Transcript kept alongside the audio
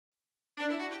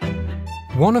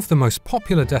one of the most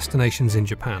popular destinations in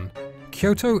Japan,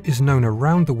 Kyoto is known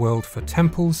around the world for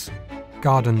temples,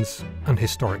 gardens, and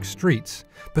historic streets.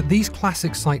 But these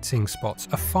classic sightseeing spots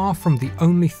are far from the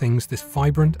only things this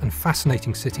vibrant and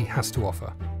fascinating city has to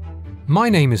offer. My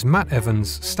name is Matt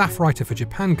Evans, staff writer for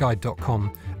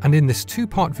japan-guide.com, and in this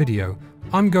two-part video,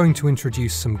 I'm going to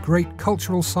introduce some great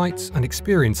cultural sites and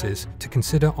experiences to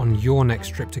consider on your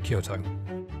next trip to Kyoto.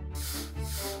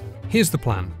 Here's the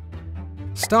plan.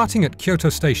 Starting at Kyoto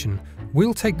Station,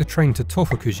 we'll take the train to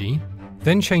Tofukuji,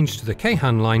 then change to the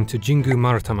Keihan line to Jingu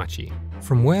Maratamachi,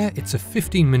 from where it's a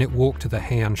 15-minute walk to the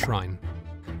Heian Shrine.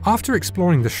 After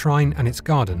exploring the shrine and its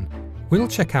garden, we'll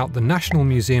check out the National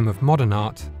Museum of Modern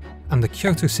Art and the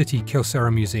Kyoto City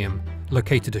KYOCERA Museum,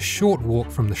 located a short walk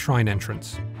from the shrine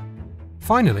entrance.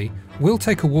 Finally, we'll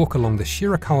take a walk along the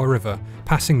Shirakawa River,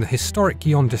 passing the historic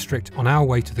Gion district on our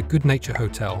way to the Good Nature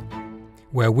Hotel,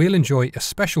 where we'll enjoy a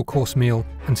special course meal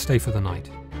and stay for the night.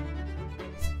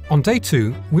 On day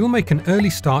 2, we'll make an early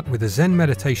start with a Zen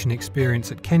meditation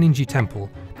experience at Kenninji Temple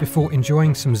before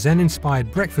enjoying some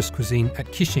Zen-inspired breakfast cuisine at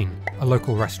Kishin, a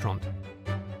local restaurant.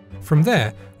 From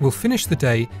there, we'll finish the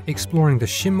day exploring the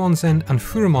Shinmonzen and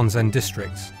Furumonzen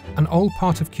districts, an old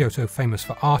part of Kyoto famous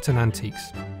for art and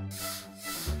antiques.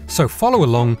 So follow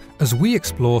along as we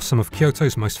explore some of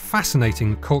Kyoto's most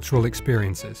fascinating cultural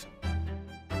experiences.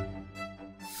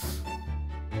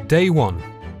 Day 1.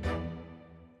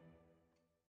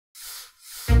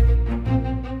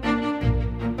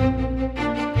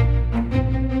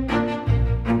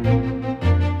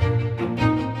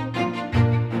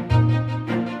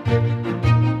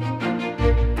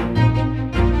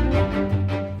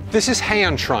 This is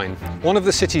Heian Shrine, one of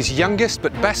the city's youngest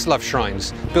but best-loved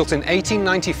shrines, built in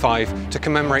 1895 to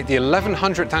commemorate the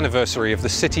 1100th anniversary of the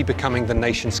city becoming the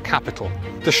nation's capital.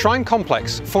 The shrine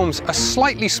complex forms a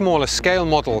slightly smaller scale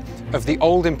model of the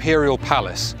old imperial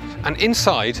palace, and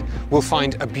inside we'll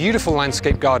find a beautiful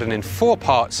landscape garden in 4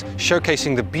 parts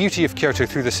showcasing the beauty of Kyoto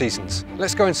through the seasons.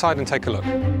 Let's go inside and take a look.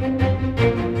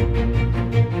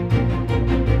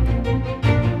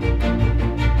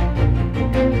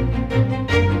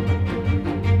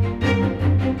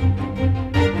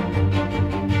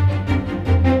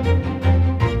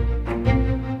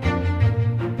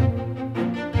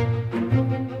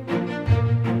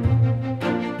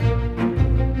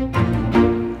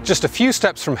 Just a few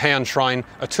steps from Heian Shrine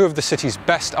are 2 of the city's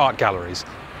best art galleries.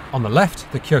 On the left,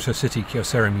 the Kyoto City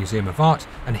KYOCERA Museum of Art,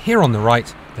 and here on the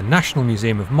right, the National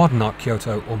Museum of Modern Art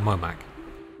Kyoto, or MoMAC.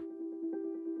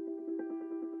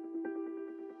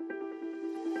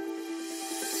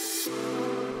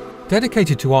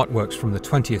 Dedicated to artworks from the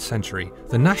 20th century,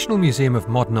 the National Museum of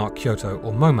Modern Art Kyoto,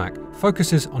 or MoMAC,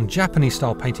 focuses on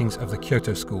Japanese-style paintings of the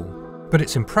Kyoto school. But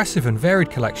its impressive and varied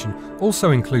collection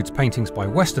also includes paintings by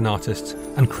Western artists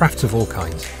and crafts of all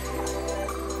kinds.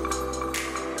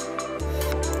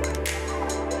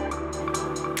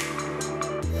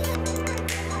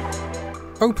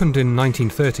 Opened in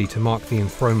 1930 to mark the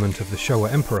enthronement of the Showa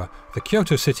Emperor, the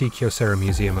Kyoto City KYOCERA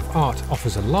Museum of Art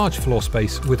offers a large floor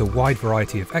space with a wide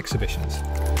variety of exhibitions.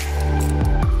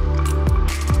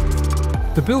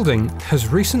 The building has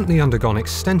recently undergone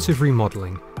extensive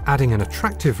remodeling, adding an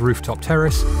attractive rooftop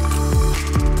terrace,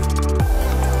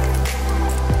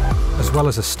 as well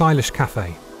as a stylish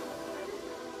cafe.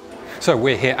 So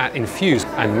we're here at Infuse,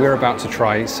 and we're about to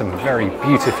try some very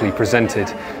beautifully presented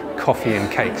coffee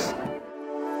and cakes.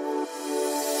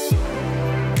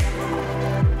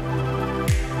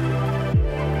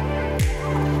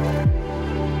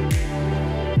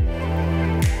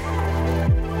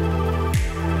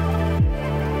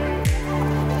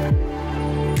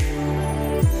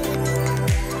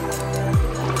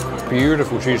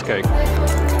 Beautiful cheesecake.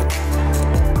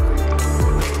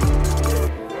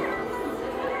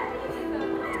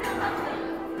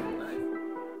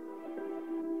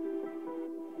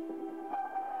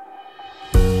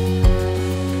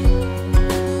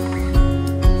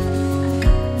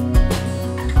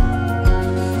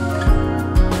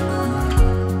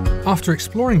 After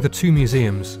exploring the 2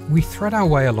 museums, we thread our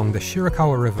way along the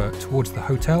Shirakawa River towards the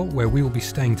hotel where we will be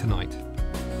staying tonight.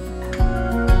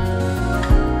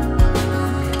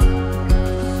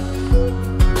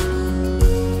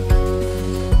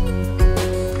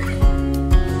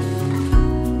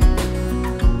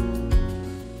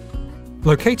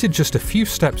 Located just a few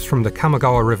steps from the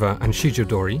Kamogawa River and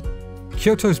Shijodori,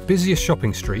 Kyoto's busiest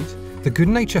shopping street, the Good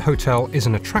Nature Hotel is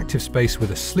an attractive space with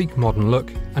a sleek modern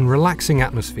look and relaxing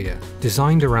atmosphere,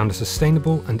 designed around a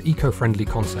sustainable and eco-friendly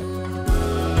concept.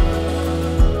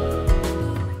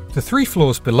 The 3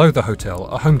 floors below the hotel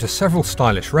are home to several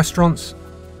stylish restaurants,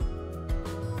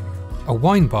 a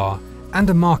wine bar, and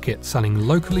a market selling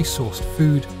locally sourced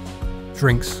food,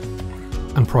 drinks,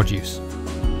 and produce.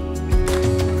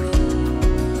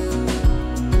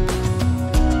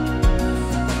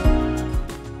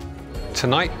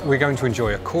 Tonight we're going to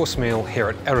enjoy a course meal here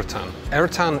at Erutan.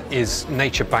 Erutan is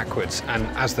nature backwards, and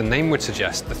as the name would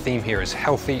suggest, the theme here is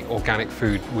healthy, organic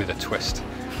food with a twist.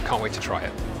 Can't wait to try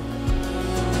it.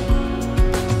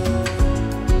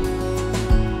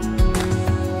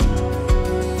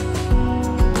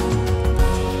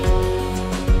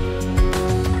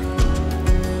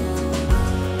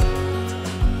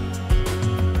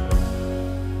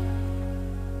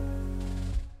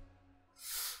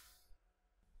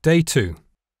 Day 2.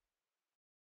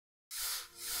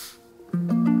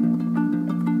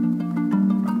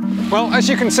 Well, as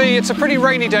you can see, it's a pretty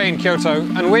rainy day in Kyoto,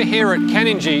 and we're here at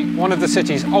Kenninji, one of the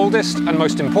city's oldest and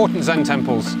most important Zen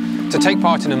temples, to take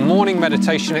part in a morning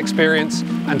meditation experience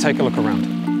and take a look around.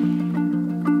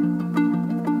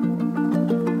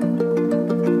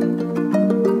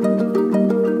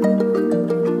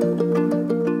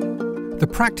 The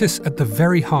practice at the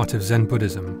very heart of Zen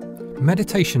Buddhism,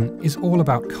 meditation is all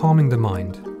about calming the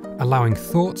mind, allowing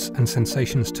thoughts and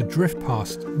sensations to drift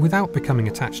past without becoming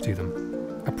attached to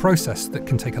them, a process that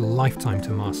can take a lifetime to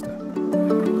master.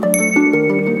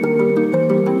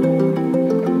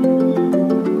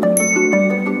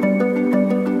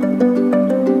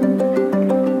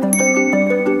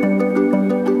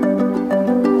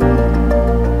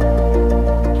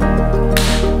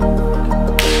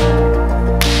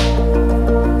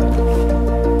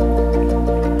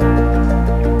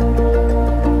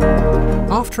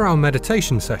 After our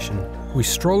meditation session, we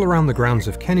stroll around the grounds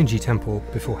of Kenninji Temple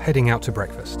before heading out to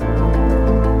breakfast.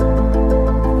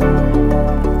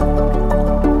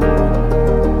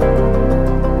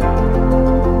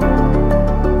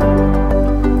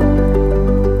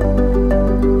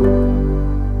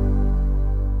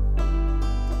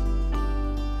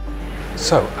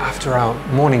 So, after our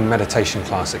morning meditation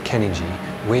class at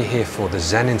Kenninji, we're here for the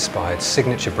Zen-inspired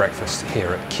signature breakfast here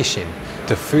at Kishin.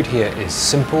 The food here is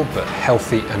simple but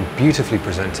healthy and beautifully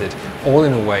presented, all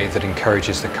in a way that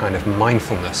encourages the kind of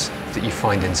mindfulness that you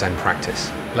find in Zen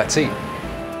practice. Let's eat.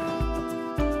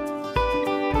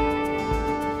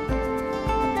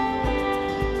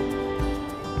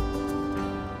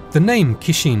 The name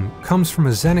Kishin comes from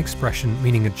a Zen expression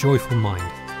meaning a joyful mind.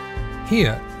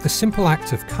 Here, the simple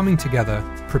act of coming together,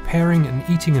 preparing and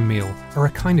eating a meal are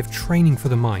a kind of training for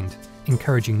the mind,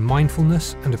 encouraging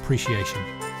mindfulness and appreciation.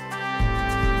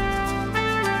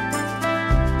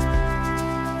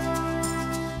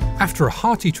 After a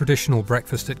hearty traditional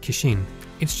breakfast at Kishin,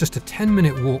 it's just a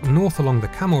 10-minute walk north along the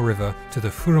Camel River to the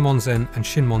Furumonzen and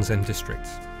Shinmonzen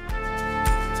districts.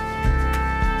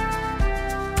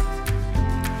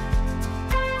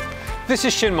 This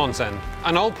is Shinmonzen,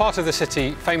 an old part of the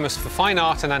city famous for fine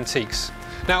art and antiques.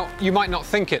 Now, you might not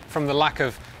think it from the lack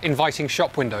of inviting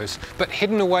shop windows, but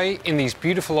hidden away in these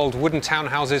beautiful old wooden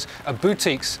townhouses are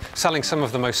boutiques selling some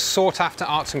of the most sought-after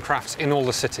arts and crafts in all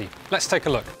the city. Let's take a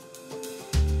look.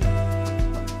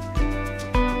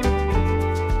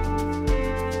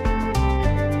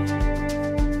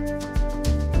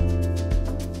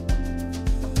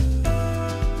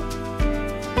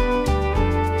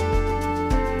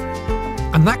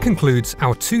 And that concludes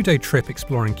our 2-day trip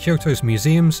exploring Kyoto's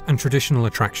museums and traditional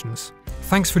attractions.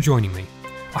 Thanks for joining me.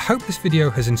 I hope this video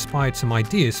has inspired some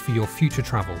ideas for your future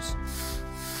travels.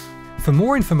 For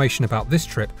more information about this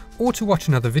trip, or to watch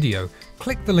another video,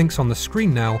 click the links on the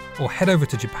screen now or head over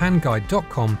to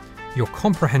japan-guide.com, your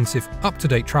comprehensive,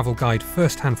 up-to-date travel guide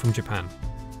first-hand from Japan.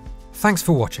 Thanks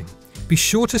for watching. Be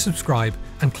sure to subscribe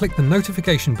and click the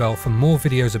notification bell for more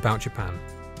videos about Japan.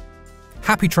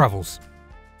 Happy travels!